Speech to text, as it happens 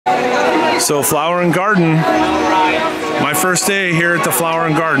So Flower and Garden, my first day here at the Flower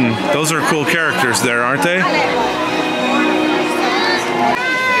and Garden. Those are cool characters there, aren't they?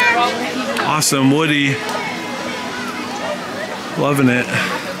 Awesome, Woody. Loving it.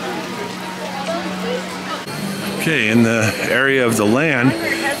 Okay, in the area of the land,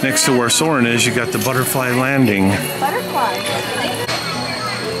 next to where Soren is, you got the Butterfly Landing.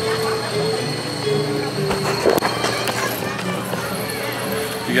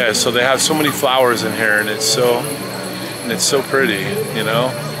 You guys, so they have so many flowers in here, and it's so pretty, you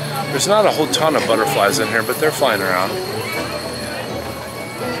know. There's not a whole ton of butterflies in here, but they're flying around.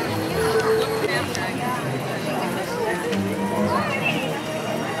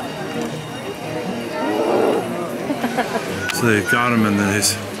 So they've got them in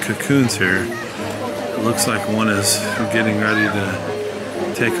these cocoons here. It looks like one is getting ready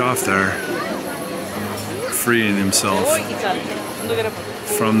to take off there, freeing himself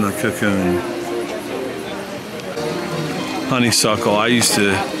from the cocoon. Honeysuckle, I used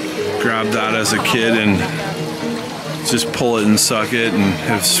to grab that as a kid and just pull it and suck it, and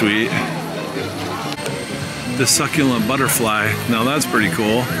it was sweet. The succulent butterfly, now that's pretty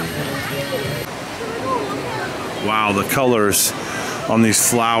cool. Wow, the colors on these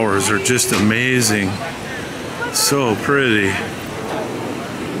flowers are just amazing. So pretty.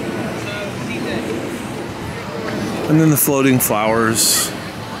 And then the floating flowers.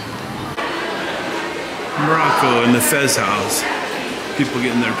 Morocco and the Fez house. People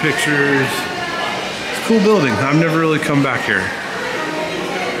getting their pictures. It's a cool building. I've never really come back here.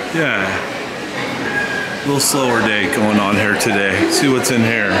 Yeah. A little slower day going on here today. See what's in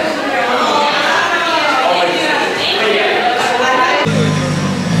here.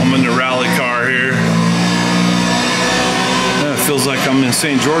 I'm in the rally car here. Yeah, it feels like I'm in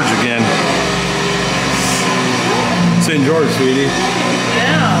St. George again. St. George, sweetie.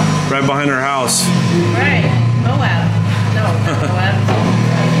 Yeah. Right behind her house. Right. Moab. No, not Moab.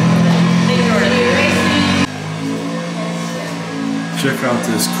 St. George. Check out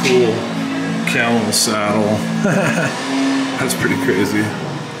this cool camel saddle. That's pretty crazy.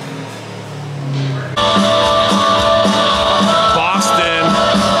 Boston.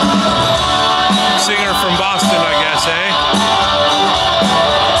 Singer from Boston, I guess, eh?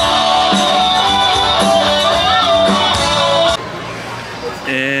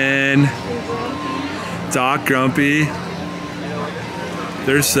 And Doc Grumpy.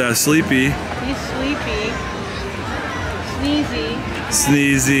 There's Sleepy. He's sleepy. Sneezy.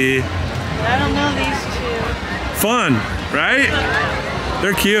 Sneezy. I don't know these two. Fun, right?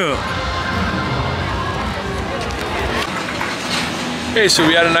 They're cute. Okay, so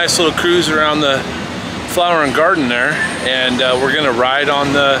we had a nice little cruise around the Flower and Garden there, and we're gonna ride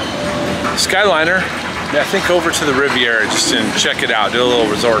on the Skyliner, I think over to the Riviera just to check it out, do a little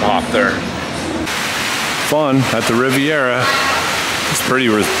resort hop there. Fun at the Riviera. It's pretty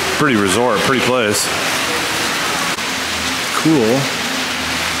resort, pretty place. Cool.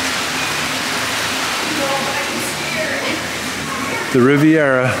 The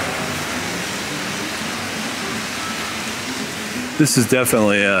Riviera. This is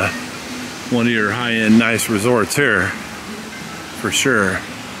definitely one of your high-end nice resorts here, for sure.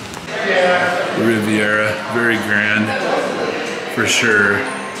 The Riviera, very grand, for sure.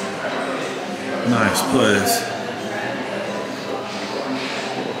 Nice place.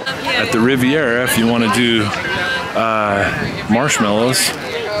 At the Riviera, if you want to do marshmallows,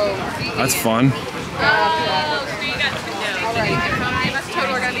 that's fun.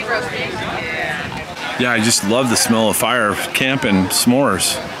 Yeah, I just love the smell of fire, camp, and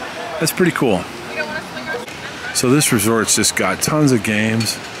s'mores. That's pretty cool. So this resort's just got tons of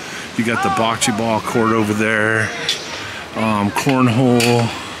games. You got the bocce ball court over there, cornhole,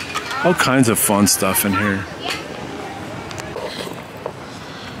 all kinds of fun stuff in here.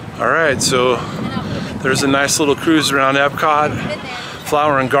 All right, so there's a nice little cruise around Epcot,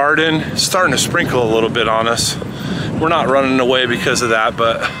 Flower and Garden. It's starting to sprinkle a little bit on us. We're not running away because of that,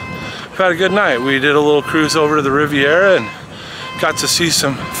 but we've had a good night. We did a little cruise over to the Riviera and got to see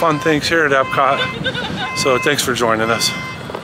some fun things here at Epcot. So thanks for joining us.